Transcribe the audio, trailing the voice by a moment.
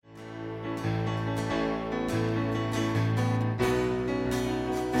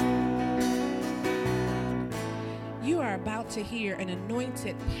about to hear an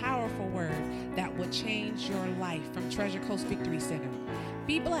anointed, powerful word that will change your life from Treasure Coast Victory Center.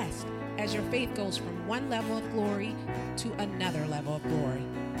 Be blessed as your faith goes from one level of glory to another level of glory.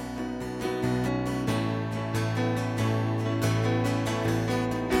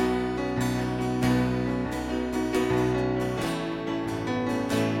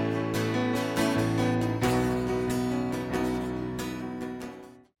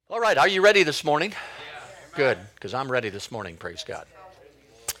 All right, are you ready this morning? Good, because I'm ready this morning, praise God.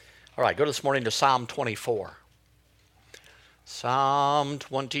 All right, go this morning to Psalm 24. Psalm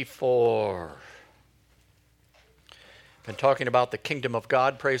 24. Been talking about the kingdom of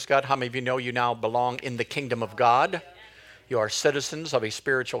God, praise God. How many of you know you now belong in the kingdom of God? You are citizens of a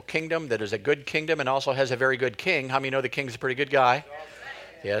spiritual kingdom that is a good kingdom and also has a very good king. How many know the king's a pretty good guy?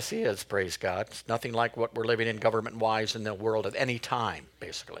 Yes, he is, praise God. It's nothing like what we're living in government-wise in the world at any time,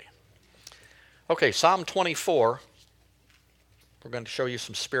 basically. Okay, Psalm 24. We're going to show you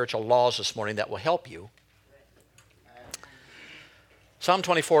some spiritual laws this morning that will help you. Psalm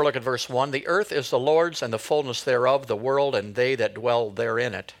 24, look at verse 1. The earth is the Lord's and the fullness thereof, the world and they that dwell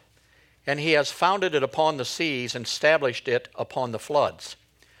therein it. And he has founded it upon the seas and established it upon the floods.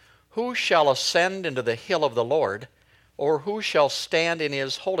 Who shall ascend into the hill of the Lord, or who shall stand in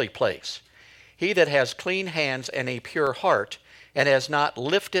his holy place? He that has clean hands and a pure heart, and has not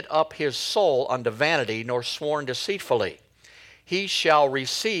lifted up his soul unto vanity, nor sworn deceitfully. He shall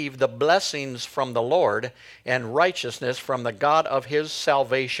receive the blessings from the Lord, and righteousness from the God of his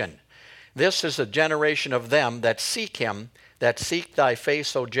salvation. This is the generation of them that seek him, that seek thy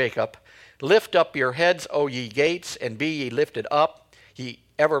face, O Jacob. Lift up your heads, O ye gates, and be ye lifted up, ye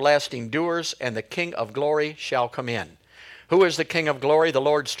everlasting doors, and the King of glory shall come in. Who is the King of glory? The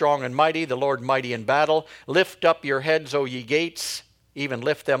Lord strong and mighty, the Lord mighty in battle. Lift up your heads, O ye gates, even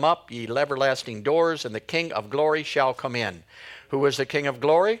lift them up, ye everlasting doors, and the King of glory shall come in. Who is the King of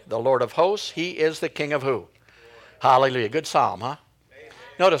glory? The Lord of hosts. He is the King of who? Hallelujah. Good psalm, huh? Amen.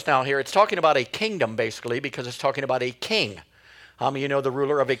 Notice now here, it's talking about a kingdom, basically, because it's talking about a king. How many of you know the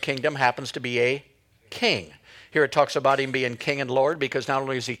ruler of a kingdom happens to be a king? Here it talks about him being king and Lord, because not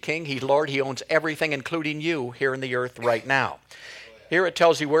only is he king, he's Lord. He owns everything, including you, here in the earth right now. Here it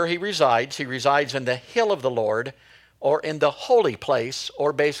tells you where he resides. He resides in the hill of the Lord, or in the holy place,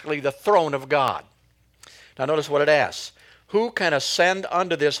 or basically the throne of God. Now notice what it asks. Who can ascend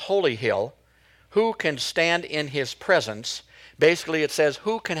unto this holy hill? Who can stand in his presence? Basically it says,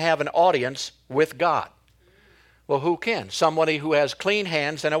 who can have an audience with God? Well, who can? Somebody who has clean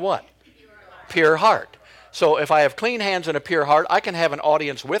hands and a what? Pure heart. So if I have clean hands and a pure heart, I can have an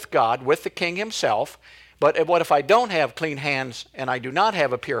audience with God, with the King himself. But what if I don't have clean hands and I do not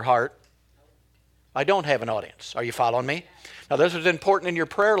have a pure heart? I don't have an audience. Are you following me? Now this is important in your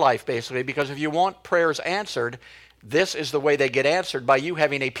prayer life, basically, because if you want prayers answered, this is the way they get answered, by you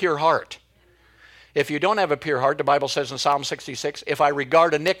having a pure heart. If you don't have a pure heart, the Bible says in Psalm 66, if I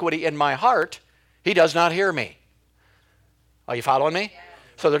regard iniquity in my heart, he does not hear me. Are you following me?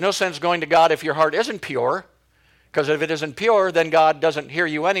 So there's no sense going to God if your heart isn't pure, because if it isn't pure, then God doesn't hear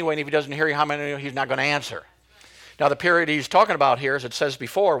you anyway, and if he doesn't hear you, how many he's not going to answer? Now the period he's talking about here, as it says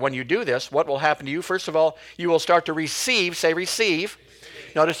before, when you do this, what will happen to you? First of all, you will start to receive, say receive.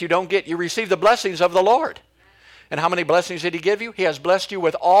 Notice you receive the blessings of the Lord. And how many blessings did he give you? He has blessed you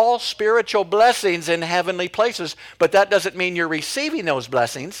with all spiritual blessings in heavenly places, but that doesn't mean you're receiving those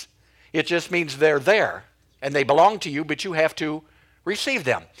blessings. It just means they're there, and they belong to you, but you have to receive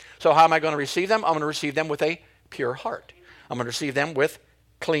them. So how am I going to receive them? I'm going to receive them with a pure heart. I'm going to receive them with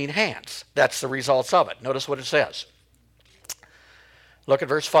clean hands. That's the results of it. Notice what it says. Look at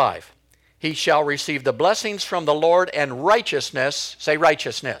verse 5. He shall receive the blessings from the Lord and righteousness. Say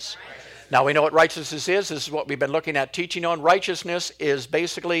righteousness. Now we know what righteousness is. This is what we've been looking at teaching on. Righteousness is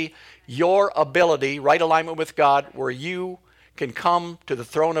basically your ability, right alignment with God, where you can come to the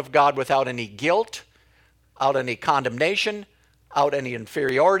throne of God without any guilt, without any condemnation, out any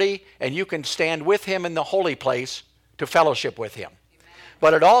inferiority, and you can stand with him in the holy place to fellowship with him.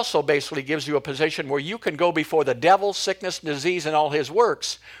 But it also basically gives you a position where you can go before the devil, sickness, disease, and all his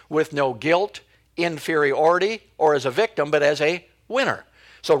works with no guilt, inferiority, or as a victim, but as a winner.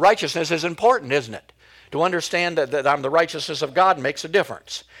 So righteousness is important, isn't it? To understand that I'm the righteousness of God makes a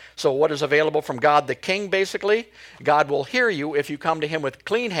difference. So what is available from God the King, basically? God will hear you if you come to him with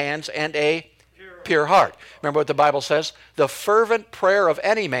clean hands and a pure heart. Remember what the Bible says? The fervent prayer of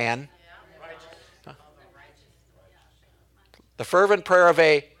any man. The fervent prayer of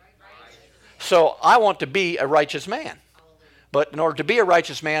a. So I want to be a righteous man. But in order to be a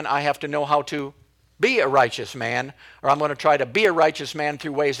righteous man, I have to know how to be a righteous man, or I'm going to try to be a righteous man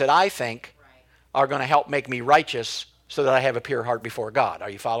through ways that I think are going to help make me righteous so that I have a pure heart before God. Are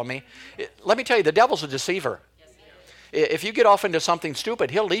you following me? Let me tell you, the devil's a deceiver. If you get off into something stupid,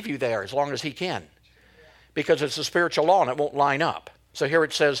 he'll leave you there as long as he can, because it's a spiritual law and it won't line up. So here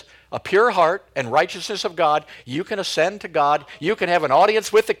it says, a pure heart and righteousness of God, you can ascend to God, you can have an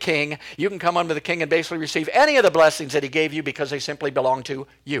audience with the king, you can come under the king and basically receive any of the blessings that he gave you because they simply belong to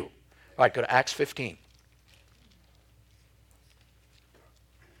you. All right, go to Acts 15.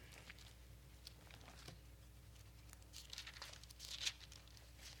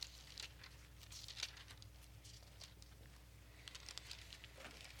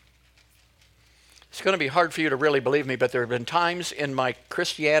 It's going to be hard for you to really believe me, but there have been times in my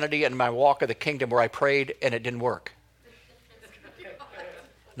Christianity and my walk of the kingdom where I prayed and it didn't work.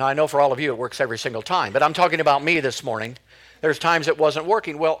 Now, I know for all of you it works every single time, but I'm talking about me this morning. There's times it wasn't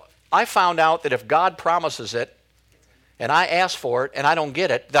working. Well, I found out that if God promises it and I ask for it and I don't get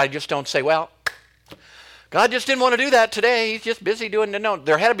it, that I just don't say, well, God just didn't want to do that today. He's just busy doing it. No,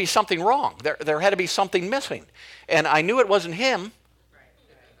 there had to be something wrong. There had to be something missing. And I knew it wasn't him.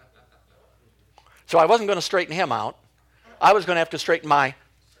 So I wasn't going to straighten him out. I was going to have to straighten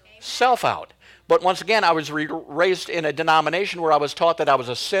myself out. But once again, I was raised in a denomination where I was taught that I was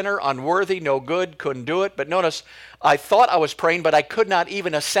a sinner, unworthy, no good, couldn't do it. But notice, I thought I was praying, but I could not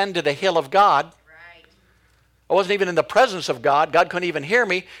even ascend to the hill of God. Right. I wasn't even in the presence of God. God couldn't even hear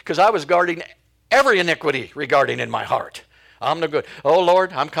me because I was guarding every iniquity regarding in my heart. I'm no good. Oh,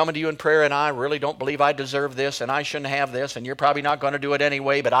 Lord, I'm coming to you in prayer, and I really don't believe I deserve this, and I shouldn't have this, and you're probably not going to do it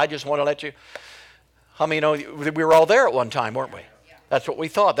anyway, but I just want to let you... How many know we were all there at one time, weren't we? That's what we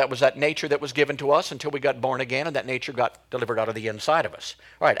thought. That was that nature that was given to us until we got born again, and that nature got delivered out of the inside of us.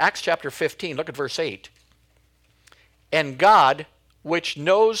 All right, Acts chapter 15, look at verse 8. And God, which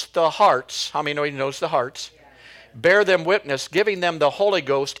knows the hearts, how many know he knows the hearts? Bear them witness, giving them the Holy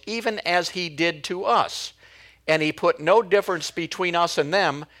Ghost, even as he did to us. And he put no difference between us and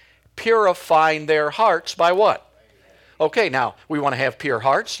them, purifying their hearts by what? Okay, now, we want to have pure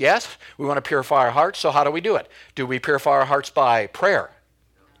hearts, yes. We want to purify our hearts, so how do we do it? Do we purify our hearts by prayer?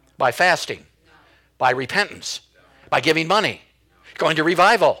 By fasting? By repentance? By giving money? Going to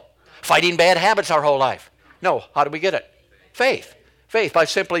revival? Fighting bad habits our whole life? No, how do we get it? Faith. Faith, by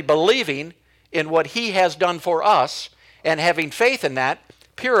simply believing in what he has done for us, and having faith in that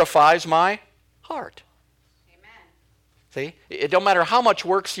purifies my heart. See, it don't matter how much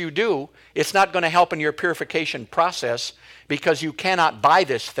works you do, it's not going to help in your purification process because you cannot buy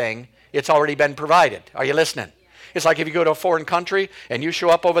this thing. It's already been provided. Are you listening? Yeah. It's like if you go to a foreign country and you show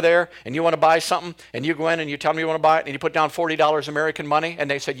up over there and you want to buy something and you go in and you tell them you want to buy it and you put down $40 American money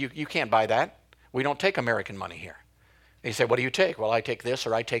and they said, you can't buy that. We don't take American money here. They say, what do you take? Well, I take this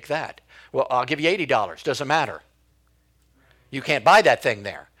or I take that. Well, I'll give you $80. Doesn't matter. You can't buy that thing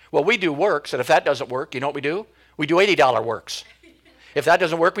there. Well, we do works, and if that doesn't work, you know what we do? We do $80 works. If that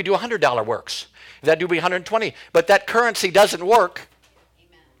doesn't work, we do $100 works. If that do be $120. But that currency doesn't work.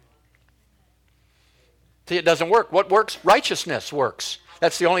 Amen. See, it doesn't work. What works? Righteousness works.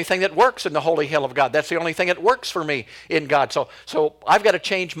 That's the only thing that works in the holy hill of God. That's the only thing that works for me in God. So I've got to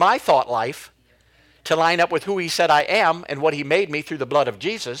change my thought life to line up with who he said I am and what he made me through the blood of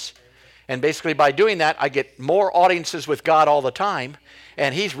Jesus. And basically by doing that, I get more audiences with God all the time.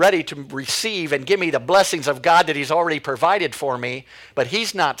 And he's ready to receive and give me the blessings of God that he's already provided for me. But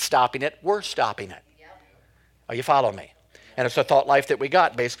he's not stopping it. We're stopping it. Yep. Are you following me? And it's a thought life that we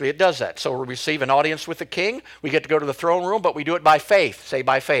got. Basically, it does that. So we receive an audience with the king. We get to go to the throne room, but we do it by faith. Say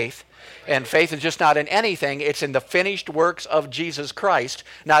by faith. And faith is just not in anything. It's in the finished works of Jesus Christ,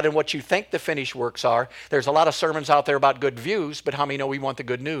 not in what you think the finished works are. There's a lot of sermons out there about good views, but how many know we want the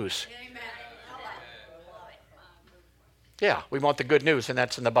good news? Amen. Yeah, we want the good news, and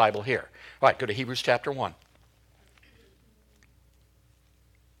that's in the Bible here. All right, go to Hebrews chapter 1.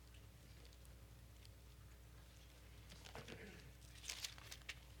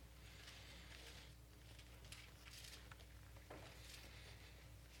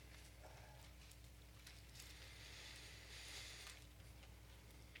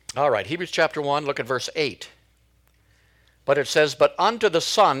 All right, Hebrews chapter 1, look at verse 8. But it says, but unto the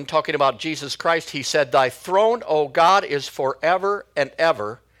Son, talking about Jesus Christ, he said, thy throne, O God, is forever and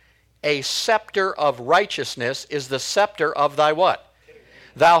ever. A scepter of righteousness is the scepter of thy what?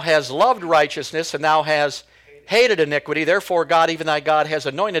 Thou hast loved righteousness, and thou hast hated iniquity. Therefore God, even thy God, has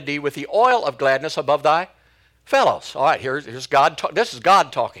anointed thee with the oil of gladness above thy fellows. All right, here's God. This is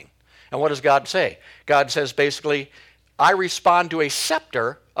God talking. And what does God say? God says basically, I respond to a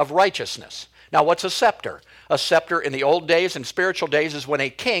scepter of righteousness. Now, what's a scepter? A scepter in the old days and spiritual days is when a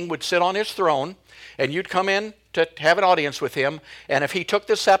king would sit on his throne and you'd come in to have an audience with him, and if he took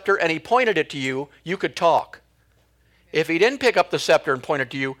the scepter and he pointed it to you, you could talk. If he didn't pick up the scepter and point it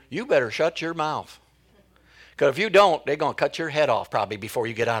to you, you better shut your mouth. Because if you don't, they're going to cut your head off probably before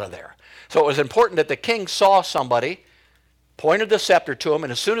you get out of there. So it was important that the king saw somebody, pointed the scepter to him,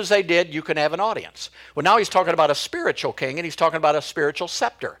 and as soon as they did, you can have an audience. Well, now he's talking about a spiritual king, and he's talking about a spiritual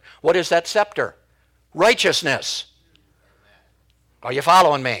scepter. What is that scepter? Righteousness. Are you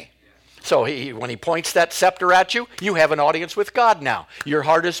following me? So when he points that scepter at you, you have an audience with God now. Your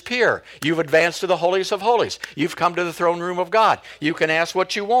heart is pure. You've advanced to the holies of holies. You've come to the throne room of God. You can ask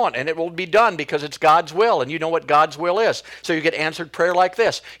what you want, and it will be done because it's God's will, and you know what God's will is. So you get answered prayer like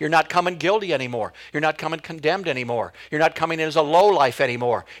this. You're not coming guilty anymore. You're not coming condemned anymore. You're not coming in as a low life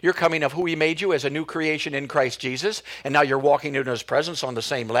anymore. You're coming of who he made you as a new creation in Christ Jesus, and now you're walking in his presence on the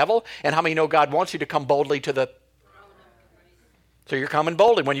same level. And how many know God wants you to come boldly to the... So you're coming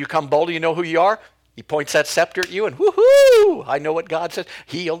boldly. When you come boldly, you know who you are. He points that scepter at you and woohoo! I know what God says.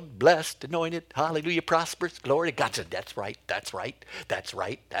 Healed, blessed, anointed, hallelujah, prosperous, glory. God said, that's right, that's right, that's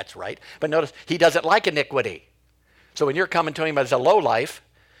right, that's right. But notice, he doesn't like iniquity. So when you're coming to him as a low life,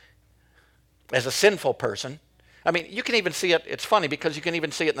 as a sinful person, I mean, you can even see it. It's funny because you can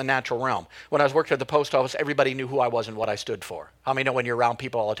even see it in the natural realm. When I was working at the post office, everybody knew who I was and what I stood for. How many know when you're around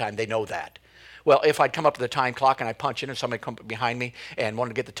people all the time, they know that? Well, if I'd come up to the time clock and I punch in and somebody come behind me and wanted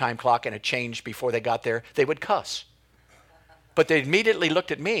to get the time clock and it changed before they got there, they would cuss. But they immediately looked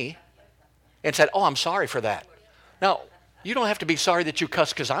at me and said, oh, I'm sorry for that. Now, you don't have to be sorry that you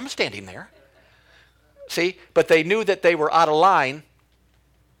cussed because I'm standing there. See, but they knew that they were out of line.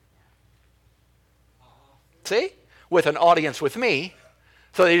 See, with an audience with me.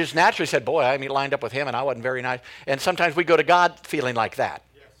 So they just naturally said, boy, I lined up with him and I wasn't very nice. And sometimes we go to God feeling like that.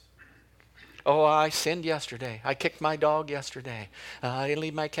 Oh, I sinned yesterday. I kicked my dog yesterday. I didn't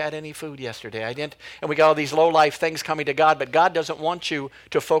leave my cat any food yesterday. I didn't. And we got all these low-life things coming to God, but God doesn't want you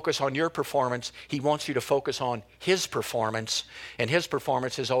to focus on your performance. He wants you to focus on his performance, and his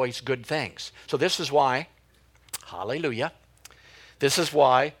performance is always good things. So this is why, hallelujah, this is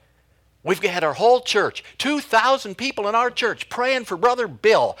why we've had our whole church, 2,000 people in our church praying for Brother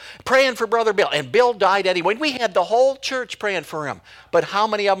Bill, and Bill died anyway. We had the whole church praying for him. But how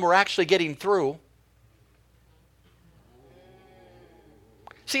many of them were actually getting through?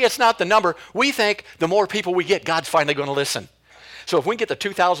 See, it's not the number. We think the more people we get, God's finally going to listen. So if we get the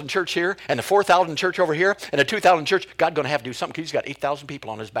 2,000 church here and the 4,000 church over here and the 2,000 church, God's going to have to do something because he's got 8,000 people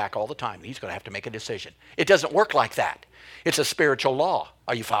on his back all the time. And he's going to have to make a decision. It doesn't work like that. It's a spiritual law.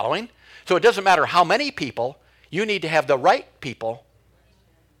 Are you following? So it doesn't matter how many people, you need to have the right people.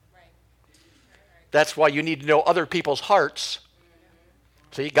 That's why you need to know other people's hearts.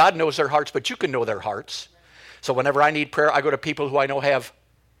 See, God knows their hearts, but you can know their hearts. So whenever I need prayer, I go to people who I know have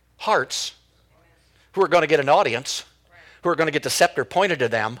hearts, who are going to get an audience, who are going to get the scepter pointed to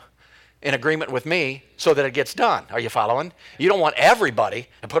them in agreement with me so that it gets done. Are you following? You don't want everybody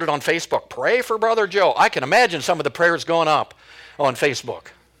and put it on Facebook. Pray for Brother Joe. I can imagine some of the prayers going up on Facebook.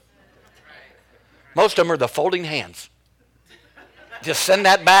 Most of them are the folding hands. Just send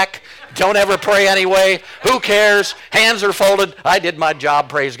that back. Don't ever pray anyway. Who cares? Hands are folded. I did my job.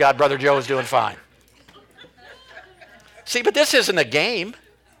 Praise God. Brother Joe is doing fine. See, but this isn't a game.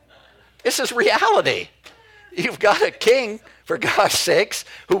 This is reality. You've got a king, for God's sakes,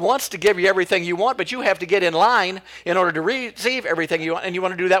 who wants to give you everything you want, but you have to get in line in order to receive everything you want, and you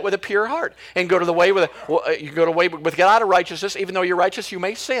want to do that with a pure heart and go to the way with you go to way with God of righteousness. Even though you're righteous, you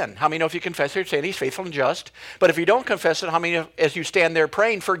may sin. How many know if you confess your sin, he's faithful and just? But if you don't confess it, how many, as you stand there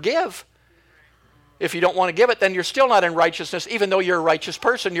praying, forgive? If you don't want to give it, then you're still not in righteousness. Even though you're a righteous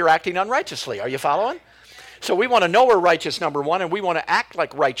person, you're acting unrighteously. Are you following? So we want to know we're righteous, number one, and we want to act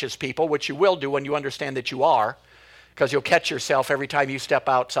like righteous people, which you will do when you understand that you are, because you'll catch yourself every time you step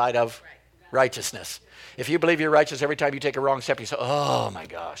outside of righteousness. If you believe you're righteous every time you take a wrong step, you say, oh my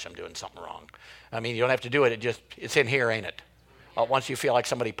gosh, I'm doing something wrong. I mean, you don't have to do it. It's in here, ain't it? Once you feel like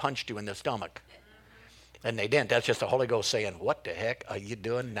somebody punched you in the stomach. And they didn't. That's just the Holy Ghost saying, what the heck are you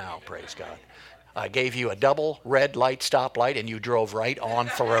doing now, praise God? I gave you a double red light stoplight, and you drove right on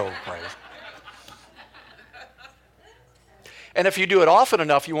through, praise. And if you do it often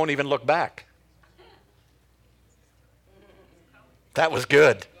enough, you won't even look back. That was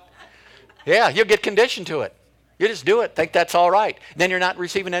good. Yeah, you'll get conditioned to it. You just do it, think that's all right. Then you're not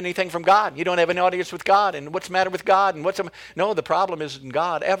receiving anything from God. You don't have an audience with God. And what's the matter with God? And no, the problem isn't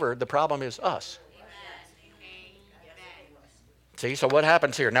God ever. The problem is us. See, so what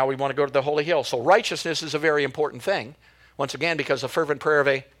happens here? Now we want to go to the holy hill. So righteousness is a very important thing. Once again, because the fervent prayer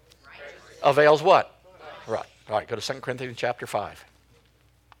of avails what? Right. All right, go to 2 Corinthians chapter 5.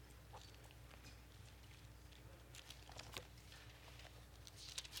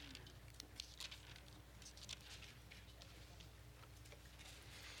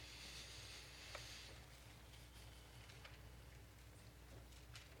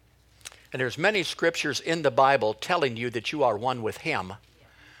 And there's many scriptures in the Bible telling you that you are one with him,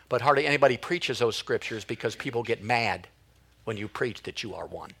 but hardly anybody preaches those scriptures because people get mad when you preach that you are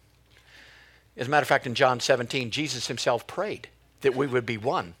one. As a matter of fact, in John 17, Jesus himself prayed that we would be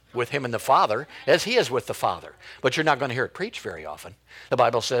one with him and the Father as he is with the Father. But you're not going to hear it preached very often. The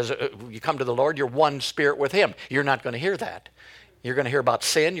Bible says you come to the Lord, you're one spirit with him. You're not going to hear that. You're going to hear about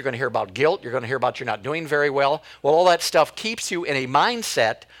sin. You're going to hear about guilt. You're going to hear about you're not doing very well. Well, all that stuff keeps you in a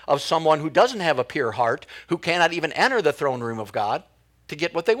mindset of someone who doesn't have a pure heart, who cannot even enter the throne room of God to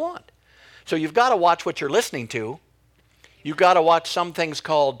get what they want. So you've got to watch what you're listening to. You've got to watch some things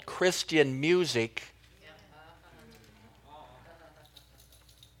called Christian music.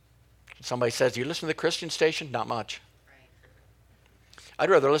 Somebody says, do you listen to the Christian station? Not much. I'd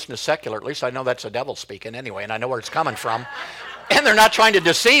rather listen to secular. At least I know that's the devil speaking anyway, and I know where it's coming from. And they're not trying to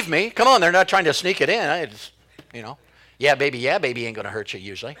deceive me. Come on, they're not trying to sneak it in. Yeah, baby ain't going to hurt you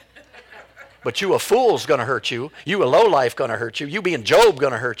usually. But you a fool's going to hurt you. You a lowlife going to hurt you. You being Job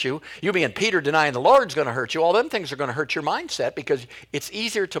going to hurt you. You being Peter denying the Lord's going to hurt you. All them things are going to hurt your mindset because it's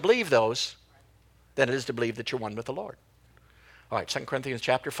easier to believe those than it is to believe that you're one with the Lord. All right, 2 Corinthians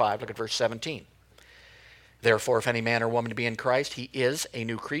chapter 5, look at verse 17. Therefore, if any man or woman be in Christ, he is a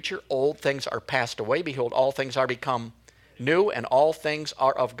new creature. Old things are passed away. Behold, all things are become new, and all things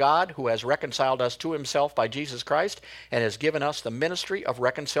are of God, who has reconciled us to himself by Jesus Christ and has given us the ministry of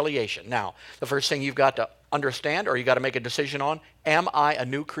reconciliation. Now, the first thing you've got to understand, or you've got to make a decision on, am I a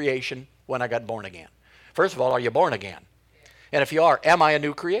new creation when I got born again? First of all, are you born again? And if you are, am I a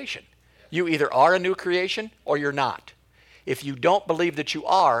new creation? You either are a new creation or you're not. If you don't believe that you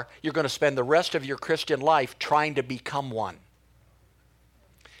are, you're going to spend the rest of your Christian life trying to become one.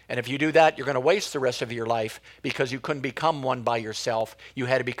 And if you do that, you're going to waste the rest of your life because you couldn't become one by yourself. You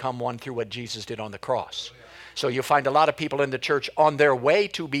had to become one through what Jesus did on the cross. So you'll find a lot of people in the church on their way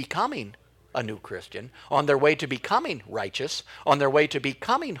to becoming a new Christian, on their way to becoming righteous, on their way to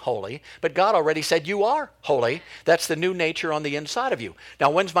becoming holy. But God already said you are holy. That's the new nature on the inside of you.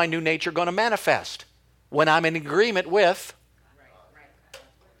 Now, when's my new nature going to manifest? When I'm in agreement with.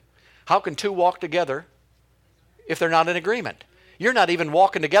 How can two walk together if they're not in agreement? You're not even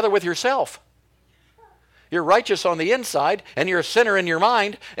walking together with yourself. You're righteous on the inside, and you're a sinner in your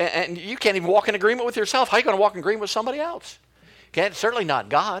mind, and you can't even walk in agreement with yourself. How are you going to walk in agreement with somebody else? Can't, certainly not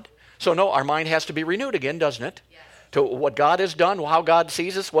God. So no, our mind has to be renewed again, doesn't it? Yes. To what God has done, how God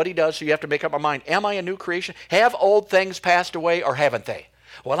sees us, what he does, so you have to make up our mind. Am I a new creation? Have old things passed away, or haven't they?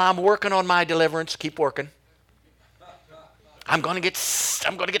 Well, I'm working on my deliverance. Keep working. I'm going to get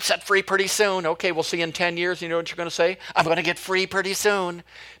set free pretty soon. Okay, we'll see you in 10 years. You know what you're going to say? I'm going to get free pretty soon.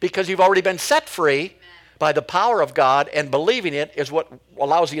 Because you've already been set free by the power of God, and believing it is what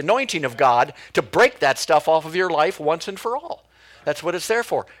allows the anointing of God to break that stuff off of your life once and for all. That's what it's there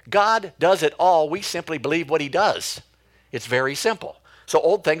for. God does it all. We simply believe what he does. It's very simple. So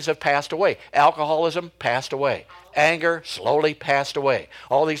old things have passed away. Alcoholism passed away. Anger slowly passed away.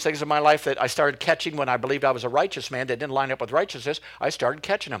 All these things in my life that I started catching when I believed I was a righteous man that didn't line up with righteousness, I started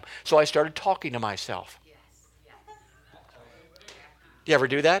catching them. So I started talking to myself. Do you ever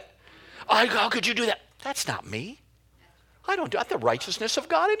do that? How could you do that? That's not me. I don't do that. The righteousness of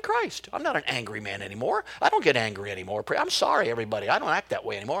God in Christ. I'm not an angry man anymore. I don't get angry anymore. I'm sorry, everybody. I don't act that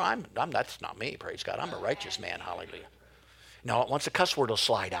way anymore. That's not me, praise God. I'm a righteous man, hallelujah. No, once a cuss word will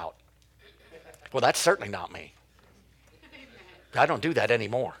slide out. Well, that's certainly not me. I don't do that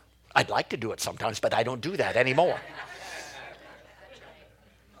anymore. I'd like to do it sometimes, but I don't do that anymore.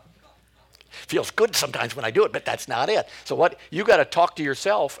 Feels good sometimes when I do it, but that's not it. So what you got to talk to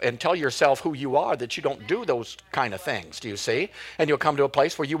yourself and tell yourself who you are, that you don't do those kind of things. Do you see? And you'll come to a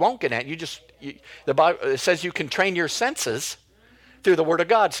place where you won't get angry. The Bible says you can train your senses through the Word of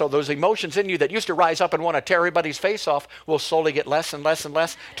God. So those emotions in you that used to rise up and want to tear everybody's face off will slowly get less and less and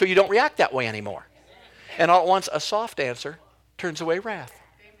less till you don't react that way anymore. And all at once, a soft answer turns away wrath.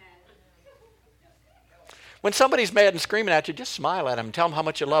 When somebody's mad and screaming at you, just smile at them and tell them how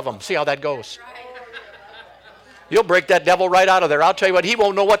much you love them. See how that goes. You'll break that devil right out of there. I'll tell you what, he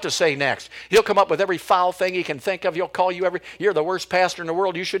won't know what to say next. He'll come up with every foul thing he can think of. He'll call you you're the worst pastor in the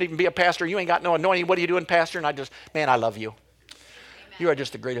world. You shouldn't even be a pastor. You ain't got no anointing. What are you doing, pastor? And I love you. Amen. You are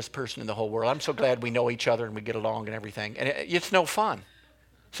just the greatest person in the whole world. I'm so glad we know each other and we get along and everything. And it's no fun.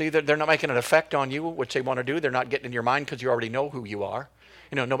 See, they're not making an effect on you, which they want to do. They're not getting in your mind because you already know who you are.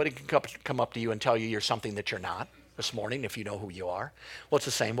 You know, nobody can come up to you and tell you you're something that you're not this morning if you know who you are. Well, it's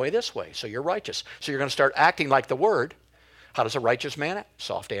the same way this way. So you're righteous. So you're going to start acting like the Word. How does a righteous man act?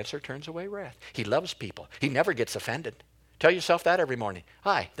 Soft answer turns away wrath. He loves people. He never gets offended. Tell yourself that every morning.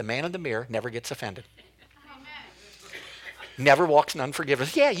 Hi, the man in the mirror never gets offended. Never walks in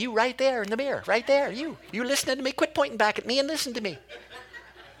unforgiveness. Yeah, you right there in the mirror, right there. You listening to me? Quit pointing back at me and listen to me.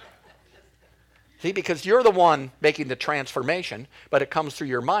 See, because you're the one making the transformation, but it comes through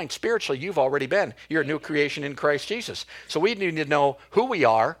your mind. Spiritually, you've already been. You're a new creation in Christ Jesus. So we need to know who we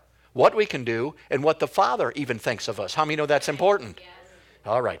are, what we can do, and what the Father even thinks of us. How many know that's important? Yes.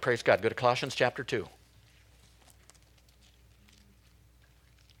 All right, praise God. Go to Colossians chapter 2.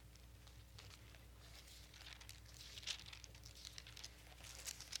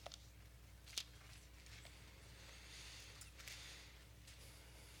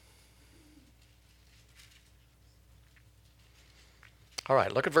 All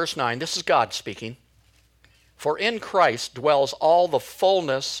right, look at verse 9. This is God speaking. For in Christ dwells all the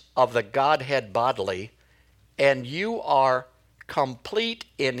fullness of the Godhead bodily, and you are complete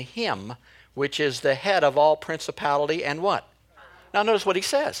in him, which is the head of all principality and what? Now notice what he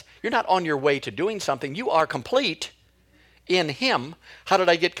says. You're not on your way to doing something. You are complete in him. How did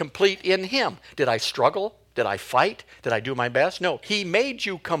I get complete in him? Did I struggle? Did I fight? Did I do my best? No. He made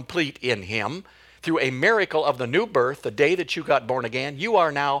you complete in him. Through a miracle of the new birth, the day that you got born again, you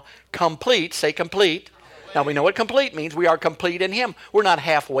are now complete. Say complete. Now we know what complete means. We are complete in him. We're not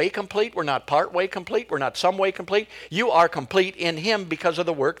halfway complete. We're not part way complete. We're not some way complete. You are complete in him because of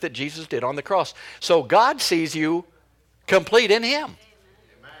the work that Jesus did on the cross. So God sees you complete in him.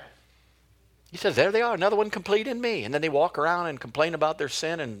 He says, there they are, another one complete in me. And then they walk around and complain about their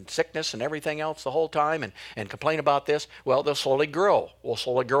sin and sickness and everything else the whole time and complain about this. Well, they'll slowly grow. We'll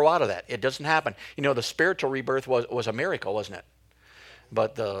slowly grow out of that. It doesn't happen. You know, the spiritual rebirth was a miracle, wasn't it?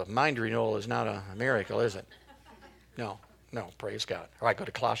 But the mind renewal is not a miracle, is it? No, praise God. All right, go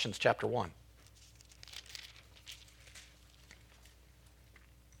to Colossians chapter 1.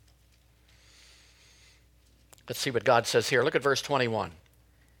 Let's see what God says here. Look at verse 21.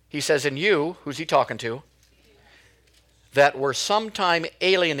 He says, in you, who's he talking to? That were sometime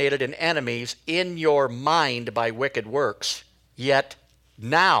alienated and enemies in your mind by wicked works, yet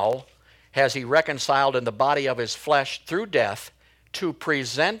now has he reconciled in the body of his flesh through death to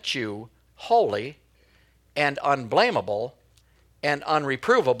present you holy and unblameable and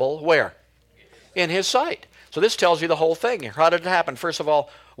unreprovable, where? In his sight. So this tells you the whole thing. How did it happen? First of all,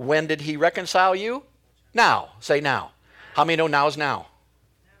 when did he reconcile you? Now. Say now. How many know now is now?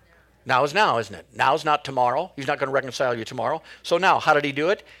 Now is now, isn't it? Now is not tomorrow. He's not going to reconcile you tomorrow. So now, how did he do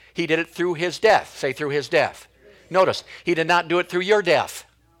it? He did it through his death. Say through his death. Notice, he did not do it through your death.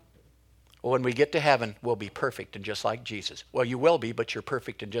 When we get to heaven, we'll be perfect and just like Jesus. Well, you will be, but you're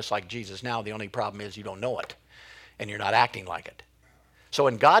perfect and just like Jesus now. The only problem is you don't know it, and you're not acting like it. So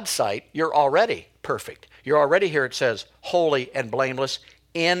in God's sight, you're already perfect. You're already, here it says, holy and blameless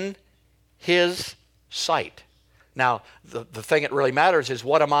in his sight. Now, the thing that really matters is,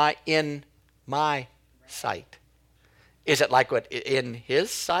 what am I in my sight? Is it like what in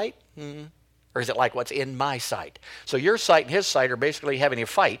his sight? Or is it like what's in my sight? So your sight and his sight are basically having a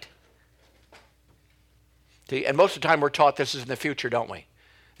fight. See, and most of the time we're taught this is in the future, don't we?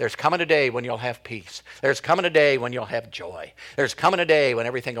 There's coming a day when you'll have peace. There's coming a day when you'll have joy. There's coming a day when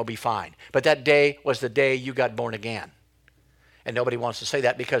everything will be fine. But that day was the day you got born again. And nobody wants to say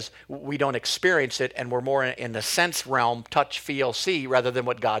that because we don't experience it, and we're more in the sense realm, touch, feel, see, rather than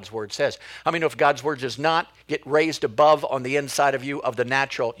what God's Word says. I mean, if God's Word does not get raised above on the inside of you of the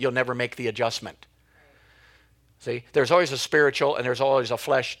natural, you'll never make the adjustment. See, there's always a spiritual and there's always a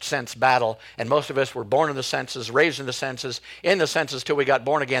flesh sense battle, and most of us were born in the senses, raised in the senses till we got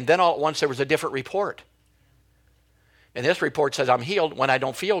born again. Then all at once there was a different report. And this report says I'm healed when I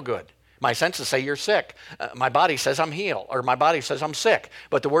don't feel good. My senses say you're sick. My body says I'm healed, or my body says I'm sick.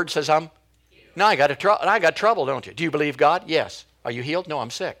 But the Word says I'm healed. No, I got trouble, don't you? Do you believe God? Yes. Are you healed? No,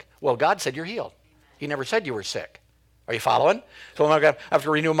 I'm sick. Well, God said you're healed. He never said you were sick. Are you following? So I'm going to have to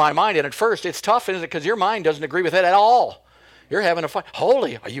renew my mind. And at first, it's tough, isn't it? Because your mind doesn't agree with it at all. You're having a fight.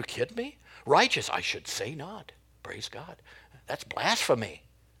 Holy, are you kidding me? Righteous, I should say not. Praise God. That's blasphemy.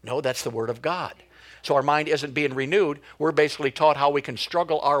 No, that's the Word of God. So our mind isn't being renewed. We're basically taught how we can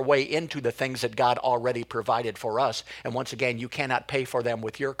struggle our way into the things that God already provided for us. And once again, you cannot pay for them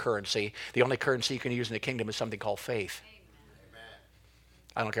with your currency. The only currency you can use in the kingdom is something called faith. Amen.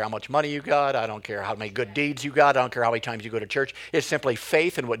 I don't care how much money you got. I don't care how many good deeds you got. I don't care how many times you go to church. It's simply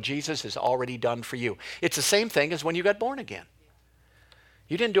faith in what Jesus has already done for you. It's the same thing as when you got born again.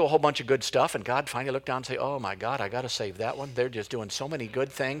 You didn't do a whole bunch of good stuff, and God finally looked down and said, oh my God, I got to save that one. They're just doing so many good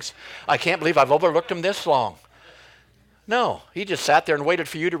things. I can't believe I've overlooked them this long. No, he just sat there and waited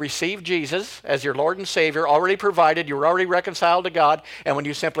for you to receive Jesus as your Lord and Savior, already provided. You were already reconciled to God, and when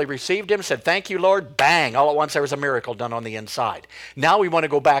you simply received him, said, thank you, Lord, bang, all at once there was a miracle done on the inside. Now we want to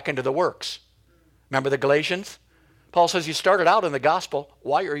go back into the works. Remember the Galatians? Paul says you started out in the gospel.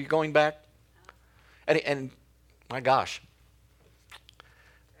 Why are you going back? And my gosh,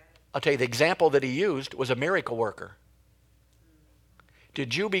 I'll tell you, the example that he used was a miracle worker.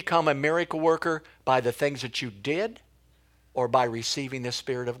 Did you become a miracle worker by the things that you did or by receiving the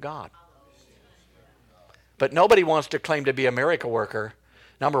Spirit of God? But nobody wants to claim to be a miracle worker.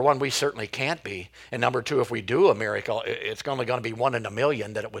 Number one, we certainly can't be. And number two, if we do a miracle, it's only going to be 1 in a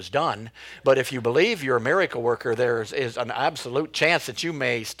million that it was done. But if you believe you're a miracle worker, there is an absolute chance that you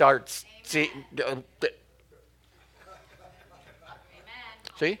may start see.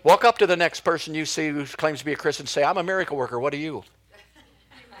 Walk up to the next person you see who claims to be a Christian and say, I'm a miracle worker. What are you?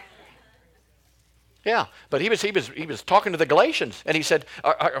 Yeah, but he was talking to the Galatians, and he said,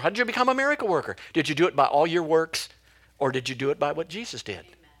 how did you become a miracle worker? Did you do it by all your works, or did you do it by what Jesus did?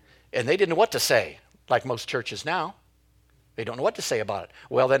 Amen. And they didn't know what to say, like most churches now. They don't know what to say about it.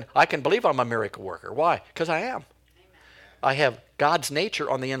 Well, then I can believe I'm a miracle worker. Why? Because I am. Amen. I have God's nature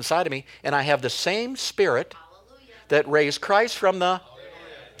on the inside of me, and I have the same Spirit that raised Christ from the...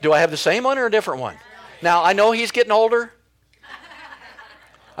 Do I have the same one or a different one? Now, I know he's getting older.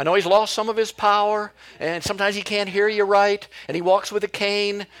 I know he's lost some of his power, and sometimes he can't hear you right, and he walks with a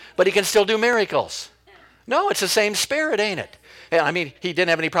cane, but he can still do miracles. No, it's the same Spirit, ain't it? And I mean, he didn't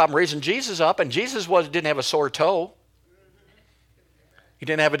have any problem raising Jesus up, and Jesus didn't have a sore toe. He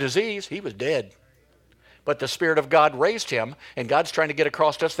didn't have a disease. He was dead. But the Spirit of God raised him, and God's trying to get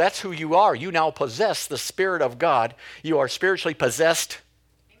across to us, that's who you are. You now possess the Spirit of God. You are spiritually possessed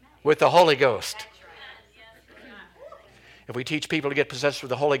with the Holy Ghost. If we teach people to get possessed with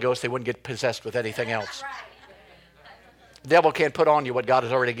the Holy Ghost, they wouldn't get possessed with anything else. The devil can't put on you what God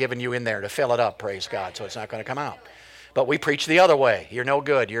has already given you in there to fill it up, praise God, so it's not going to come out. But we preach the other way. You're no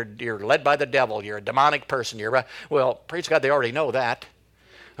good. You're led by the devil. You're a demonic person. Well, praise God, they already know that.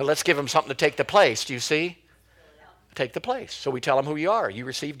 Well, let's give them something to take the place, do you see? Take the place. So we tell them who you are. You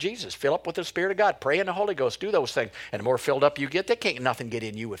receive Jesus. Fill up with the Spirit of God. Pray in the Holy Ghost. Do those things. And the more filled up you get, nothing get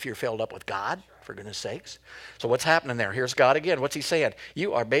in you if you're filled up with God, for goodness sakes. So what's happening there? Here's God again. What's he saying?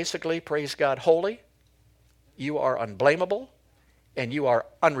 You are basically, praise God, holy. You are unblameable. And you are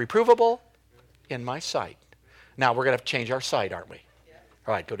unreprovable in my sight. Now we're going to have to change our sight, aren't we?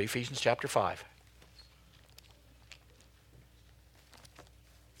 All right, go to Ephesians chapter 5.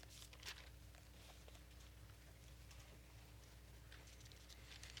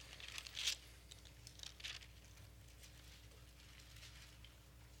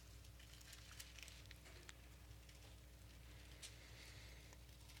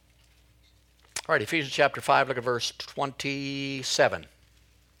 All right, Ephesians chapter 5, look at verse 27.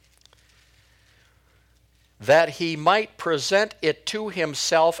 That he might present it to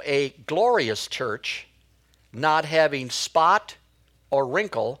himself a glorious church, not having spot or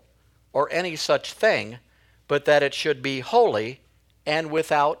wrinkle or any such thing, but that it should be holy and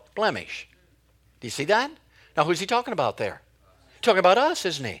without blemish. Do you see that? Now, who's he talking about there? He's talking about us,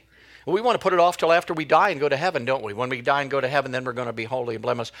 isn't he? We want to put it off till after we die and go to heaven, don't we? When we die and go to heaven, then we're going to be holy and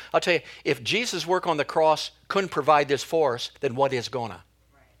blameless. I'll tell you, if Jesus' work on the cross couldn't provide this for us, then what is going to?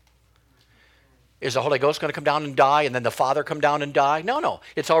 Is the Holy Ghost going to come down and die and then the Father come down and die? No.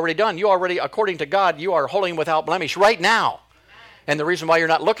 It's already done. You already, according to God, you are holy and without blemish right now. And the reason why you're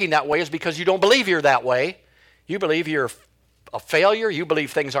not looking that way is because you don't believe you're that way. You believe you're a failure. You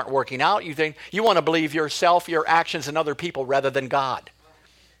believe things aren't working out. You want to believe yourself, your actions, and other people rather than God.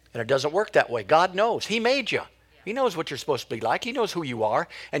 And it doesn't work that way. God knows. He made you. He knows what you're supposed to be like. He knows who you are.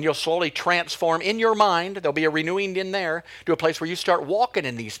 And you'll slowly transform in your mind. There'll be a renewing in there to a place where you start walking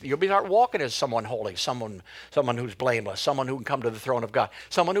in these. You'll start walking as someone holy, someone who's blameless, someone who can come to the throne of God,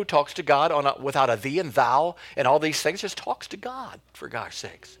 someone who talks to God without a thee and thou and all these things, just talks to God, for God's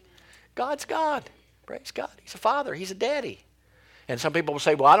sakes. God's God. Praise God. He's a father. He's a daddy. And some people will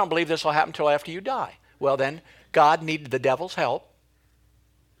say, well, I don't believe this will happen until after you die. Well, then, God needed the devil's help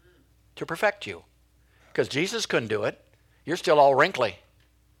to perfect you. Because Jesus couldn't do it. You're still all wrinkly.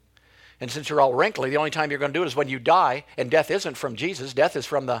 And since you're all wrinkly, the only time you're going to do it is when you die. And death isn't from Jesus. Death is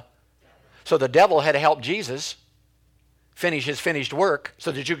from the... So the devil had to help Jesus finish his finished work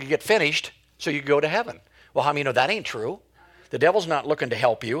so that you could get finished so you could go to heaven. Well, how many know that ain't true? The devil's not looking to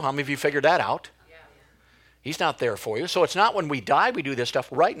help you. How many of you figured that out? He's not there for you. So it's not when we die we do this stuff.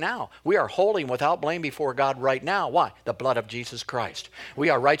 Right now, we are holy and without blame before God right now. Why? The blood of Jesus Christ. We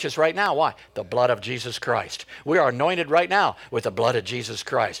are righteous right now. Why? The blood of Jesus Christ. We are anointed right now with the blood of Jesus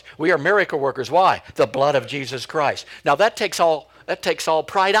Christ. We are miracle workers. Why? The blood of Jesus Christ. Now that takes all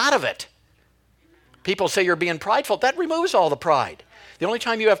pride out of it. People say you're being prideful. That removes all the pride. The only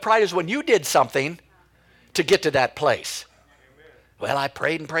time you have pride is when you did something to get to that place. Well, I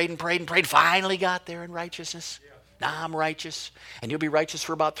prayed and prayed and prayed and prayed, finally got there in righteousness. Nah, I'm righteous. And you'll be righteous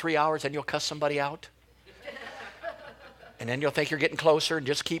for about 3 hours, and you'll cuss somebody out. And then you'll think you're getting closer and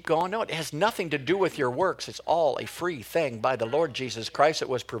just keep going. No, it has nothing to do with your works. It's all a free thing by the Lord Jesus Christ that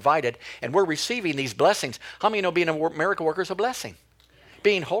was provided. And we're receiving these blessings. How many know being a miracle worker is a blessing?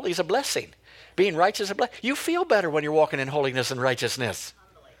 Being holy is a blessing. Being righteous is a blessing. You feel better when you're walking in holiness and righteousness.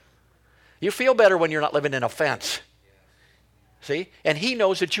 You feel better when you're not living in offense. See? And he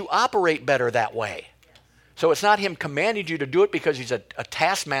knows that you operate better that way. So it's not him commanding you to do it because he's a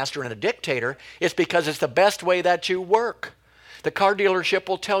taskmaster and a dictator. It's because it's the best way that you work. The car dealership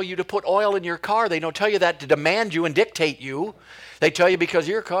will tell you to put oil in your car. They don't tell you that to demand you and dictate you. They tell you because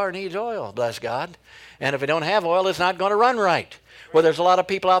your car needs oil, bless God. And if it don't have oil, it's not going to run right. Well, there's a lot of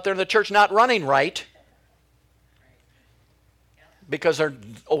people out there in the church not running right because they're,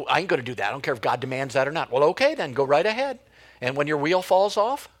 I ain't going to do that. I don't care if God demands that or not. Well, okay, then go right ahead. And when your wheel falls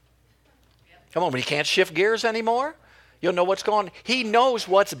off, come on, when you can't shift gears anymore, you'll know what's going on. He knows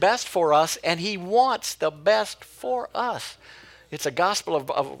what's best for us, and he wants the best for us. It's a gospel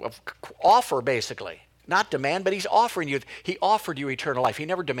of offer, basically. Not demand, but he's offering you. He offered you eternal life. He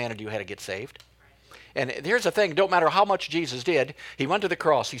never demanded you had to get saved. And here's the thing. Don't matter how much Jesus did. He went to the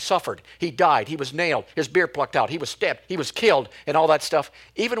cross. He suffered. He died. He was nailed. His beard plucked out. He was stabbed. He was killed and all that stuff.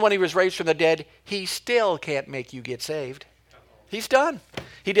 Even when he was raised from the dead, he still can't make you get saved. He's done.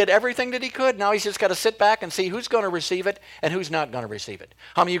 He did everything that he could. Now he's just got to sit back and see who's going to receive it and who's not going to receive it.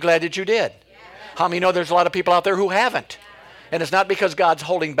 How many of you glad that you did? Yeah. How many know there's a lot of people out there who haven't? Yeah. And it's not because God's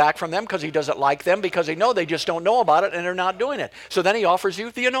holding back from them because he doesn't like them, because they just don't know about it and they're not doing it. So then he offers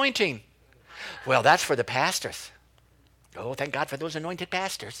you the anointing. Well, that's for the pastors. Oh, thank God for those anointed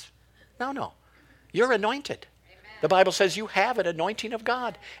pastors. No. You're anointed. Amen. The Bible says you have an anointing of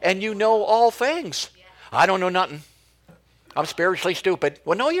God and you know all things. Yeah. I don't know nothing. I'm spiritually stupid.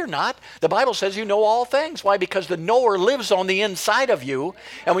 Well, no, you're not. The Bible says you know all things. Why? Because the knower lives on the inside of you.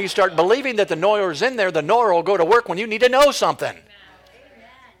 And when you start believing that the knower's in there, the knower will go to work when you need to know something.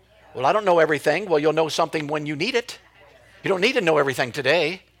 Well, I don't know everything. Well, you'll know something when you need it. You don't need to know everything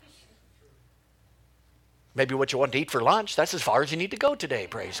today. Maybe what you want to eat for lunch, that's as far as you need to go today,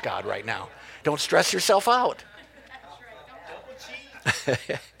 praise God, right now. Don't stress yourself out.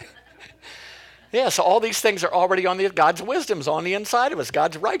 Yeah, so all these things are already on God's wisdom's on the inside of us.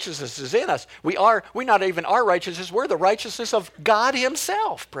 God's righteousness is in us. We're not even our righteousness, we're the righteousness of God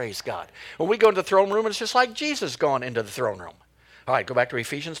himself, praise God. When we go into the throne room, it's just like Jesus going into the throne room. All right, go back to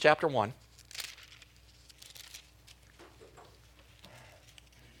Ephesians chapter 1.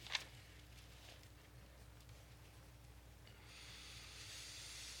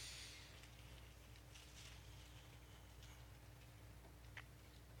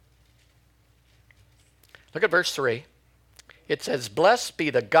 Look at verse 3. It says, "Blessed be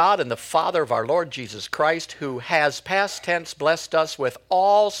the God and the Father of our Lord Jesus Christ, who has past tense blessed us with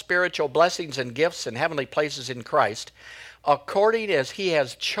all spiritual blessings and gifts in heavenly places in Christ, according as he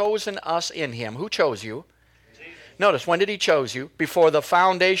has chosen us in him." Who chose you? Jesus. Notice, when did he choose you? Before the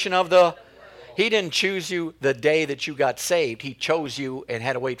foundation of the... He didn't choose you the day that you got saved. He chose you and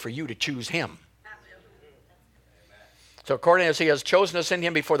had to wait for you to choose him. So according as he has chosen us in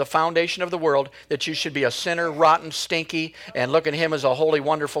him before the foundation of the world, that you should be a sinner, rotten, stinky, and look at him as a holy,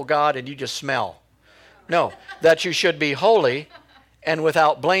 wonderful God, and you just smell. No, that you should be holy and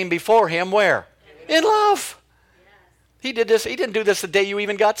without blame before him, where? In love. He did this. He didn't do this the day you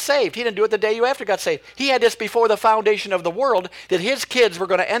even got saved. He didn't do it the day you after got saved. He had this before the foundation of the world, that his kids were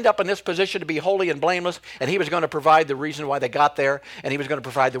going to end up in this position to be holy and blameless, and he was going to provide the reason why they got there, and he was going to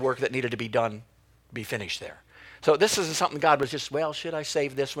provide the work that needed to be done, be finished there. So this isn't something God was just, well, should I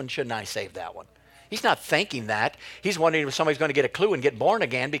save this one? Shouldn't I save that one? He's not thinking that. He's wondering if somebody's going to get a clue and get born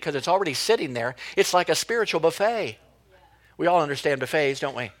again because it's already sitting there. It's like a spiritual buffet. We all understand buffets,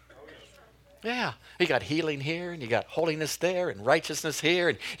 don't we? Yeah. You got healing here, and you got holiness there, and righteousness here,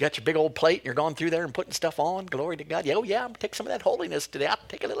 and you got your big old plate, and you're going through there and putting stuff on. Glory to God. Yeah, oh, yeah, I'm going to take some of that holiness today. I'll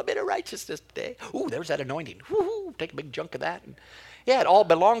take a little bit of righteousness today. Ooh, there's that anointing. Woo-hoo, take a big chunk of that. And yeah, it all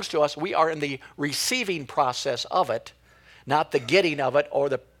belongs to us. We are in the receiving process of it, not the getting of it or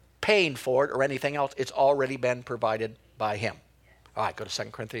the paying for it or anything else. It's already been provided by him. All right, go to 2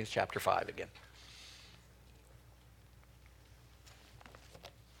 Corinthians chapter 5 again.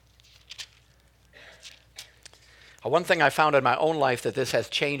 One thing I found in my own life that this has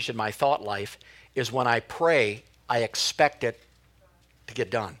changed in my thought life is when I pray, I expect it to get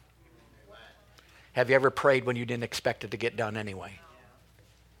done. Have you ever prayed when you didn't expect it to get done anyway?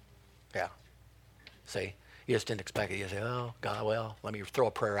 Yeah. See, you just didn't expect it. You say, oh, God, well, let me throw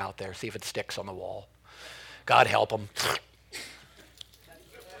a prayer out there, see if it sticks on the wall. God help them.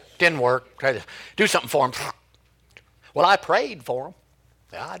 Didn't work. Try to do something for them. Well, I prayed for them.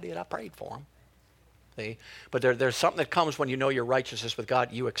 Yeah, I did. I prayed for them. See? But there's something that comes when you know your righteousness with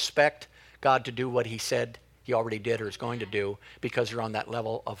God. You expect God to do what he said he already did or is going to do because you're on that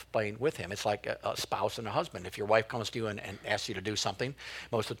level of being with him. It's like a spouse and a husband. If your wife comes to you and asks you to do something,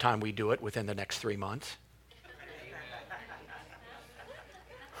 most of the time we do it within the next 3 months.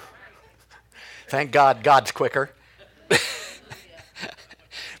 Thank God, God's quicker.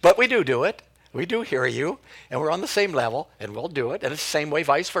 But we do it. We do hear you, and we're on the same level, and we'll do it. And it's the same way,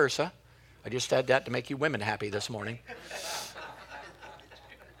 vice versa. I just had that to make you women happy this morning.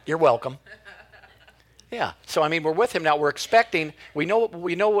 You're welcome. Yeah. So I mean, we're with him now. We're expecting. We know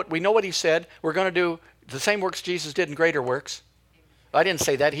what he said. We're going to do the same works Jesus did and greater works. I didn't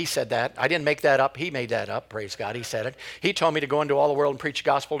say that. He said that. I didn't make that up. He made that up. Praise God. He said it. He told me to go into all the world and preach the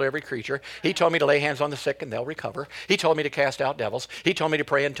gospel to every creature. He told me to lay hands on the sick and they'll recover. He told me to cast out devils. He told me to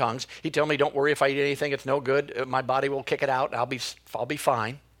pray in tongues. He told me, don't worry if I eat anything. It's no good. My body will kick it out. I'll be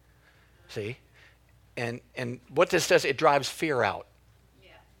fine. See? And what this does, it drives fear out.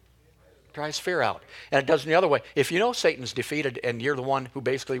 It drives fear out. And it does it the other way. If you know Satan's defeated and you're the one who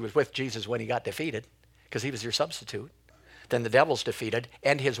basically was with Jesus when he got defeated, because he was your substitute, then the devil's defeated,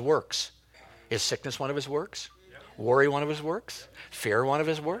 and his works. Is sickness one of his works? Worry one of his works? Fear one of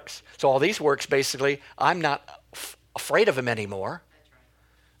his works? So all these works, basically, I'm not afraid of him anymore.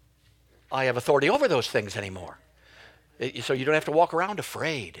 I have authority over those things anymore. So you don't have to walk around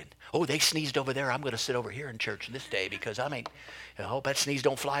afraid. And, oh, they sneezed over there. I'm going to sit over here in church this day because I hope that sneeze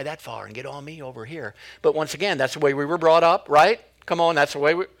don't fly that far and get on me over here. But once again, that's the way we were brought up, right? Come on, that's the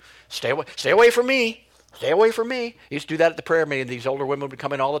way stay away from me. Stay away from me. I used to do that at the prayer meeting. These older women would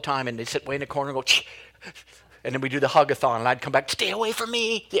come in all the time, and they'd sit way in the corner and go, Ch-. And then we'd do the hug-a-thon, and I'd come back, stay away from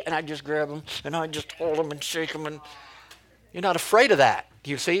me. And I'd just grab them, and I'd just hold them and shake them. And you're not afraid of that,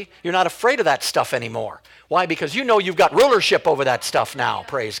 you see? You're not afraid of that stuff anymore. Why? Because you know you've got rulership over that stuff now,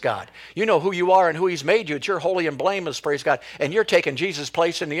 praise God. You know who you are and who he's made you. It's you're holy and blameless, praise God. And you're taking Jesus'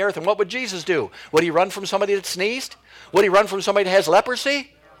 place in the earth. And what would Jesus do? Would he run from somebody that sneezed? Would he run from somebody that has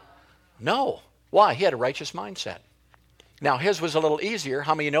leprosy? No. Why? He had a righteous mindset. Now, his was a little easier.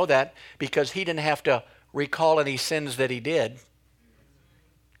 How many of you know that? Because he didn't have to recall any sins that he did,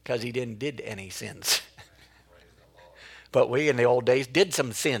 because he didn't did any sins. But we, in the old days, did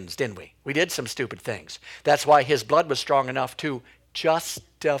some sins, didn't we? We did some stupid things. That's why his blood was strong enough to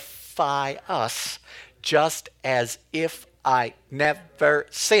justify us, just as if I never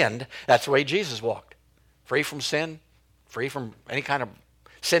sinned. That's the way Jesus walked. Free from sin, free from any kind of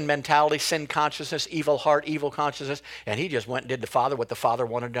sin mentality, sin consciousness, evil heart, evil consciousness, and he just went and did the Father what the Father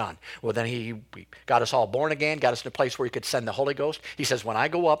wanted done. Well, then he got us all born again, got us in a place where he could send the Holy Ghost. He says, when I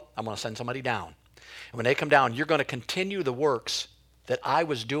go up, I'm going to send somebody down. And when they come down, you're going to continue the works that I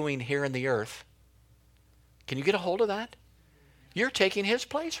was doing here in the earth. Can you get a hold of that? You're taking his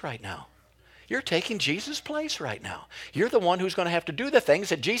place right now. You're taking Jesus' place right now. You're the one who's going to have to do the things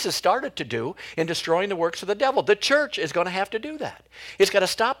that Jesus started to do in destroying the works of the devil. The church is going to have to do that. It's got to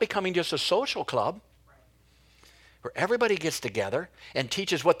stop becoming just a social club where everybody gets together and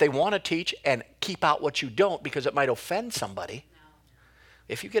teaches what they want to teach and keep out what you don't because it might offend somebody.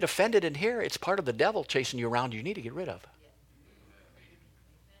 If you get offended in here, it's part of the devil chasing you around you need to get rid of.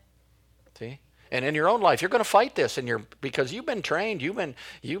 See? And in your own life, you're going to fight this because you've been trained,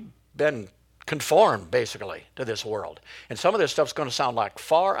 you've been conformed, basically, to this world. And some of this stuff's going to sound like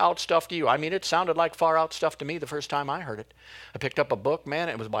far out stuff to you. I mean, it sounded like far out stuff to me the first time I heard it. I picked up a book, man,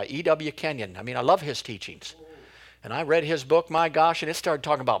 it was by E.W. Kenyon. I mean, I love his teachings. And I read his book, my gosh, and it started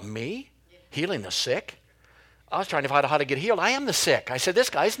talking about me, healing the sick. I was trying to find out how to get healed. I am the sick. I said, this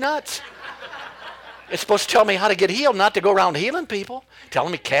guy's nuts. It's supposed to tell me how to get healed, not to go around healing people,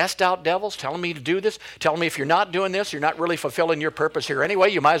 telling me cast out devils, telling me to do this, telling me if you're not doing this, you're not really fulfilling your purpose here anyway.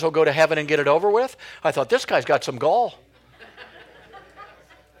 You might as well go to heaven and get it over with. I thought, this guy's got some gall.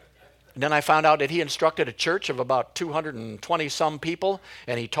 And then I found out that he instructed a church of about 220 some people,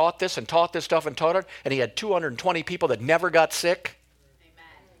 and he taught this stuff and taught it, and he had 220 people that never got sick.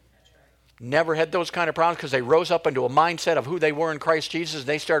 Never had those kind of problems because they rose up into a mindset of who they were in Christ Jesus. And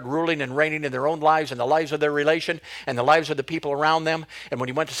they started ruling and reigning in their own lives and the lives of their relation and the lives of the people around them. And when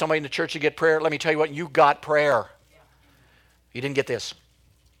you went to somebody in the church to get prayer, let me tell you what, you got prayer. You didn't get this.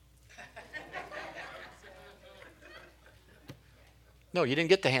 No, you didn't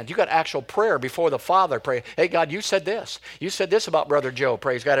get the hand. You got actual prayer before the Father. Pray, hey, God, you said this. You said this about Brother Joe.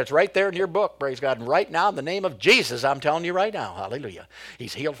 Praise God. It's right there in your book. Praise God. And right now, in the name of Jesus, I'm telling you right now. Hallelujah.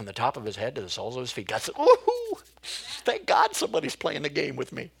 He's healed from the top of his head to the soles of his feet. God said, woohoo! Thank God somebody's playing the game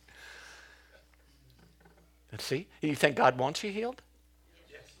with me. And see? You think God wants you healed?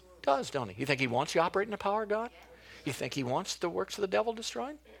 Yes. He does, don't he? You think he wants you operating the power of God? You think he wants the works of the devil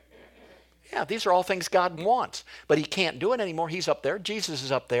destroyed? Yeah, these are all things God wants. But he can't do it anymore. He's up there. Jesus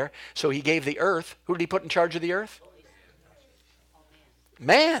is up there. So he gave the earth. Who did he put in charge of the earth?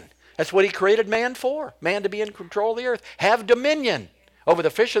 Man. That's what he created man for. Man to be in control of the earth. Have dominion over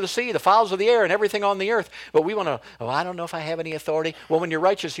the fish of the sea, the fowls of the air, and everything on the earth. But we want to, I don't know if I have any authority. Well, when you're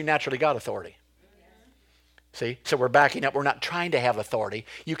righteous, you naturally got authority. See? So we're backing up. We're not trying to have authority.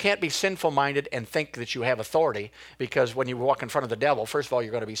 You can't be sinful-minded and think that you have authority, because when you walk in front of the devil, first of all,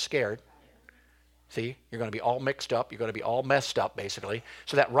 you're going to be scared. See? You're going to be all mixed up. You're going to be all messed up, basically.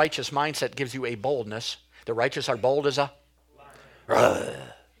 So that righteous mindset gives you a boldness. The righteous are bold as a...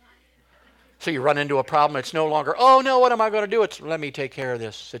 So you run into a problem. It's no longer, oh no, what am I going to do? It's, let me take care of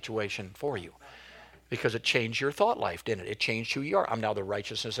this situation for you. Because it changed your thought life, didn't it? It changed who you are. I'm now the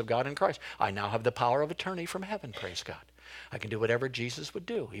righteousness of God in Christ. I now have the power of attorney from heaven, praise God. I can do whatever Jesus would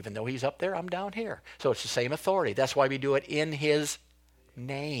do. Even though he's up there, I'm down here. So it's the same authority. That's why we do it in his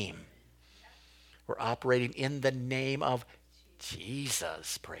name. We're operating in the name of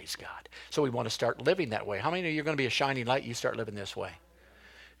Jesus, praise God. So we want to start living that way. How many of you are going to be a shining light? You start living this way.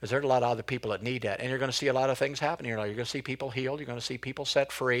 Because there's a lot of other people that need that. And you're going to see a lot of things happen here. You're going to see people healed. You're going to see people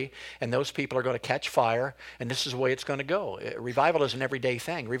set free. And those people are going to catch fire. And this is the way it's going to go. Revival is an everyday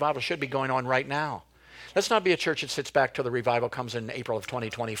thing. Revival should be going on right now. Let's not be a church that sits back till the revival comes in April of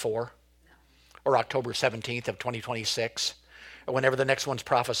 2024. Or October 17th of 2026. Or whenever the next one's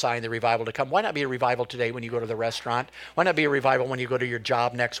prophesying the revival to come. Why not be a revival today when you go to the restaurant? Why not be a revival when you go to your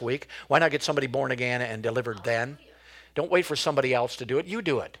job next week? Why not get somebody born again and delivered then? Don't wait for somebody else to do it. You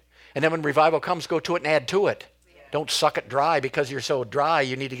do it. And then when revival comes, go to it and add to it. Don't suck it dry because you're so dry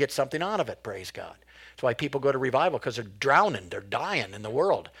you need to get something out of it, praise God. That's why people go to revival, because they're drowning, they're dying in the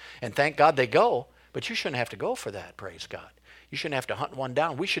world. And thank God they go, but you shouldn't have to go for that, praise God. You shouldn't have to hunt one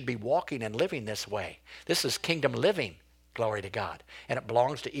down. We should be walking and living this way. This is kingdom living, glory to God. And it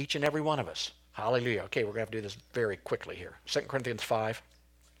belongs to each and every one of us. Hallelujah. Okay, we're going to have to do this very quickly here. 2 Corinthians 5.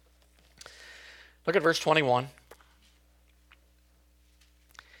 Look at verse 21.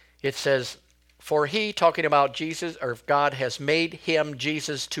 It says, for he, talking about Jesus, or God, has made him,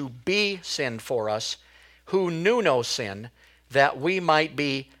 Jesus, to be sin for us, who knew no sin, that we might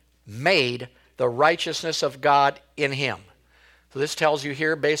be made the righteousness of God in him. So this tells you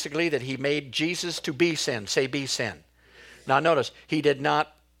here basically that he made Jesus to be sin. Say, be sin. Now notice, he did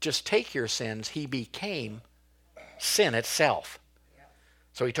not just take your sins, he became sin itself.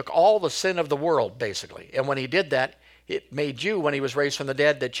 So he took all the sin of the world, basically. And when he did that, it made you, when he was raised from the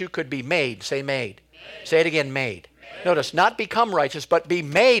dead, that you could be made. Say made. Say it again, made. Notice, not become righteous, but be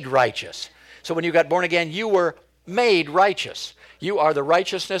made righteous. So when you got born again, you were made righteous. You are the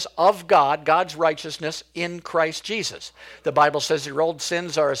righteousness of God, God's righteousness in Christ Jesus. The Bible says your old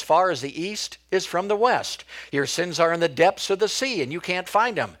sins are as far as the east is from the west. Your sins are in the depths of the sea, and you can't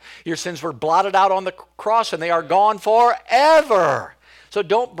find them. Your sins were blotted out on the cross, and they are gone forever. So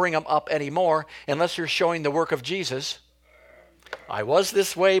don't bring them up anymore unless you're showing the work of Jesus. I was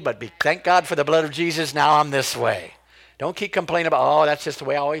this way, but thank God for the blood of Jesus, now I'm this way. Don't keep complaining about, oh, that's just the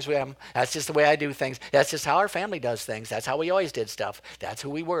way I always am. That's just the way I do things. That's just how our family does things. That's how we always did stuff. That's who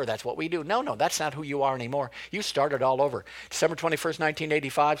we were. That's what we do. No, that's not who you are anymore. You started all over. December 21st,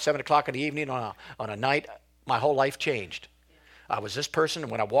 1985, 7 o'clock in the evening on a night, my whole life changed. I was this person,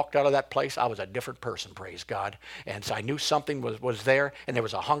 and when I walked out of that place, I was a different person, praise God. And so I knew something was there, and there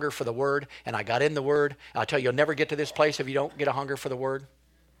was a hunger for the Word, and I got in the Word. I'll tell you, you'll never get to this place if you don't get a hunger for the Word.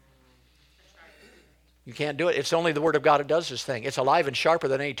 You can't do it. It's only the Word of God that does this thing. It's alive and sharper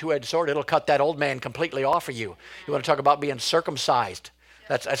than any two-edged sword. It'll cut that old man completely off of you. You want to talk about being circumcised.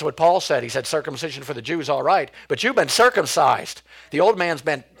 That's what Paul said. He said circumcision for the Jews, all right, but you've been circumcised. The old man's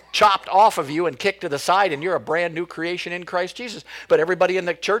been chopped off of you and kicked to the side, and you're a brand new creation in Christ Jesus. But everybody in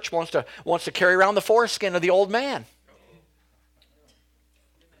the church wants to carry around the foreskin of the old man.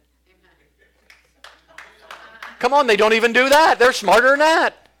 Come on, they don't even do that. They're smarter than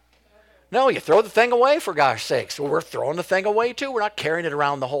that. No, you throw the thing away, for gosh sakes. Well, we're throwing the thing away too. We're not carrying it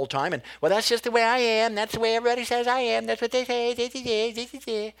around the whole time. And, well, that's just the way I am. That's the way everybody says I am. That's what they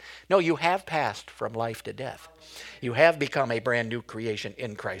say. No, you have passed from life to death. You have become a brand new creation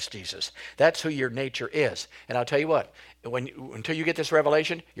in Christ Jesus. That's who your nature is. And I'll tell you what, until you get this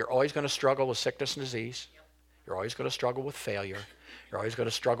revelation, you're always going to struggle with sickness and disease. You're always going to struggle with failure. You're always going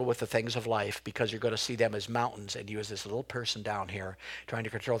to struggle with the things of life because you're going to see them as mountains and you as this little person down here trying to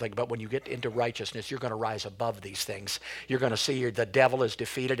control things. But when you get into righteousness, you're going to rise above these things. You're going to see the devil is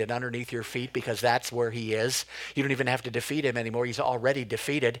defeated and underneath your feet because that's where he is. You don't even have to defeat him anymore. He's already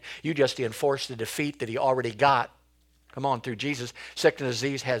defeated. You just enforce the defeat that he already got. Come on, through Jesus. Sickness and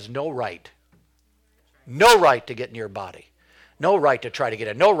disease has no right No right to get in your body. No right to try to get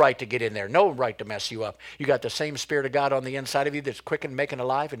in. No right to get in there. No right to mess you up. You got the same Spirit of God on the inside of you that's quickened, making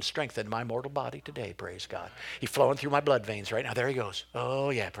alive, and strengthened my mortal body today. Praise God. He's flowing through my blood veins right now. There he goes. Oh,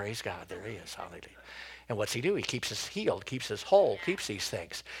 yeah, praise God. There he is. Hallelujah. And what's he do? He keeps us healed, keeps us whole, keeps these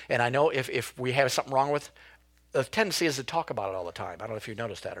things. And I know if we have something wrong with, the tendency is to talk about it all the time. I don't know if you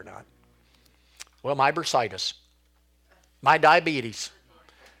noticed that or not. Well, my bursitis, my diabetes,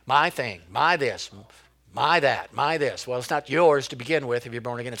 my thing, my this, my that, my this. Well, it's not yours to begin with if you're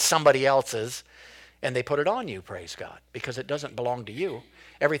born again. It's somebody else's. And they put it on you, praise God, because it doesn't belong to you.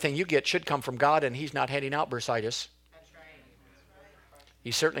 Everything you get should come from God, and he's not handing out bursitis.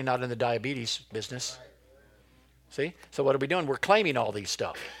 He's certainly not in the diabetes business. See? So what are we doing? We're claiming all these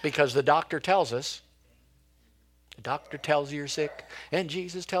stuff because the doctor tells us. The doctor tells you you're sick, and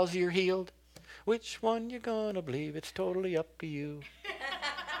Jesus tells you you're healed. Which one you gonna believe? It's totally up to you.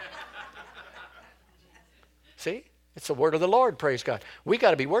 See? It's the word of the Lord, praise God. We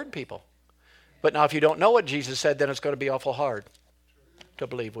got to be word people. But now if you don't know what Jesus said, then it's going to be awful hard to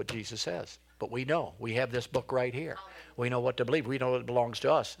believe what Jesus says. But we know. We have this book right here. We know what to believe. We know it belongs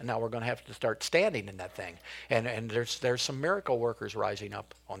to us. And now we're going to have to start standing in that thing. And there's some miracle workers rising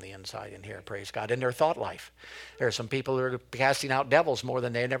up on the inside in here, praise God, in their thought life. There are some people who are casting out devils more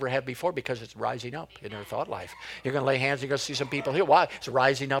than they never have before because it's rising up in their thought life. You're going to lay hands, you're going to see some people here. Why? It's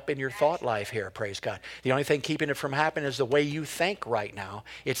rising up in your thought life here, praise God. The only thing keeping it from happening is the way you think right now.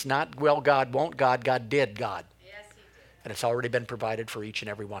 It's not, well, God won't God, God did God. Yes, he did. And it's already been provided for each and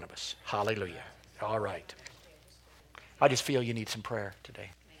every one of us. Hallelujah. All right. I just feel you need some prayer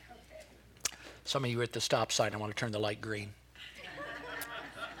today. Some of you are at the stop sign. I want to turn the light green.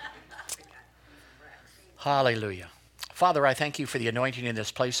 Hallelujah. Father, I thank you for the anointing in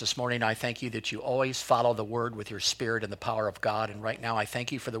this place this morning. I thank you that you always follow the word with your spirit and the power of God. And right now, I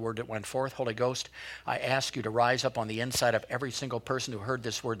thank you for the word that went forth. Holy Ghost, I ask you to rise up on the inside of every single person who heard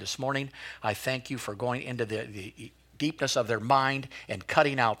this word this morning. I thank you for going into the deepness of their mind and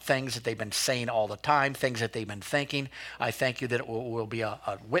cutting out things that they've been saying all the time, things that they've been thinking. I thank you that it will be a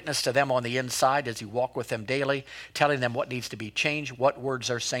witness to them on the inside as you walk with them daily, telling them what needs to be changed, what words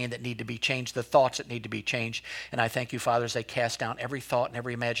are saying that need to be changed, the thoughts that need to be changed. And I thank you, Father, as they cast down every thought and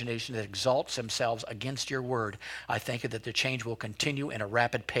every imagination that exalts themselves against your word. I thank you that the change will continue in a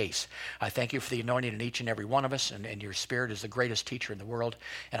rapid pace. I thank you for the anointing in each and every one of us, and your spirit is the greatest teacher in the world.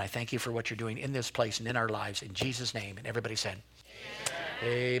 And I thank you for what you're doing in this place and in our lives. In Jesus' name. And everybody said,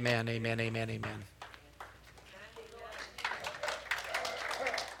 amen, amen, amen, amen.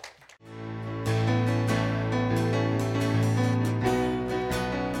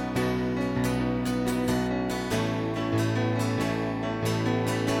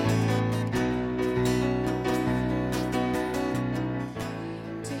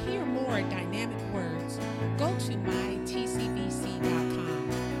 To hear more dynamic words, go to mytcbc.com.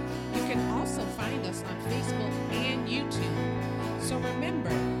 You can also find us on Facebook and YouTube. So remember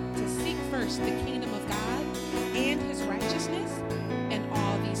to seek first the kingdom of God and his righteousness, and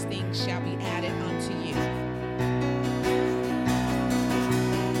all these things shall be added unto